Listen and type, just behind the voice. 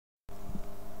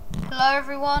Hello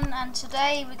everyone, and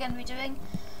today we're going to be doing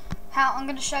I'm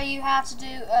going to show you how to do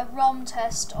a ROM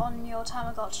test on your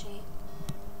Tamagotchi.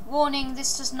 Warning,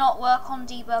 this does not work on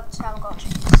debugged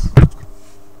Tamagotchis.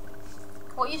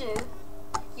 What you do,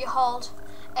 you hold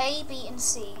A, B and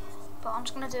C, but I'm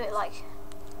just going to do it like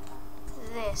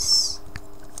this.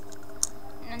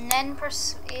 And then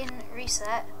press in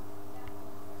reset.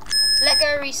 Let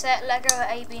go reset, let go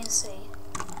A, B and C.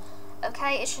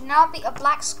 Okay, it should now be a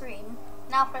black screen.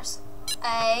 Now press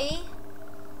A.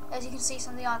 As you can see,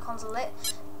 some of the icons are lit.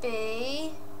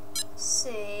 B,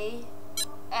 C,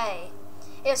 A.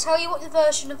 It'll tell you what the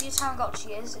version of your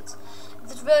Tamagotchi is. It's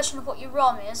the version of what your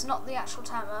ROM is, not the actual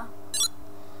Tama.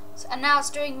 And now it's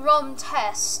doing ROM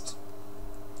test.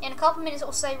 In a couple of minutes it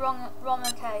will say ROM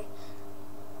OK.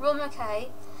 ROM OK.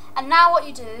 And now what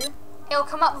you do, it'll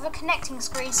come up with a connecting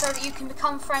screen so that you can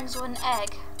become friends with an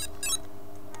egg.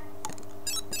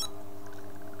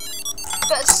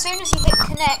 But as soon as you hit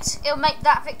connect, it'll make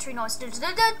that victory noise, and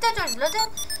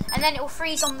then it will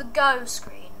freeze on the go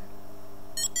screen.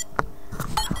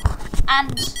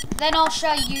 And then I'll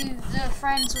show you the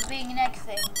friends with being an egg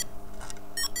thing,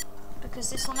 because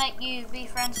this will make you be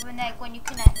friends with an egg when you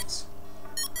connect.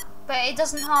 But it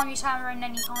doesn't harm your Tama in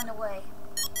any kind of way.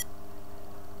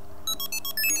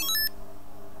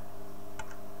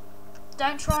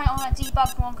 Don't try it on a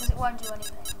debugged one because it won't do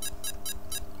anything,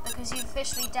 because you've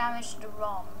officially damaged the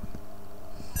ROM.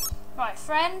 Right,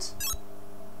 friend.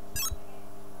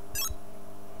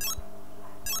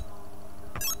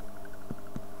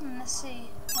 Let's see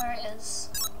where it is.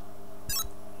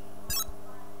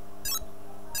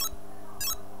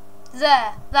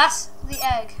 There, that's the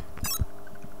egg.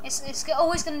 It's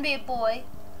always going to be a boy,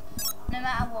 no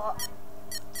matter what.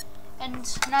 And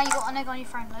now you've got an egg on your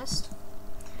friend list.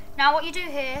 Now what you do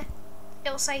here,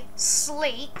 it'll say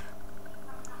sleep.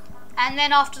 And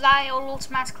then after that, it will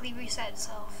automatically reset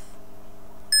itself.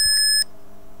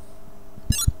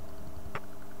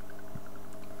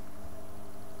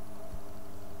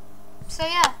 So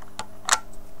yeah,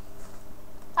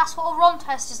 that's what a ROM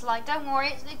test is like. Don't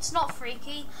worry, it's not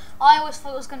freaky. I always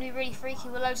thought it was going to be really freaky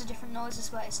with loads of different noises,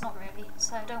 but it's not really.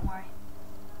 So don't worry.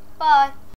 Bye.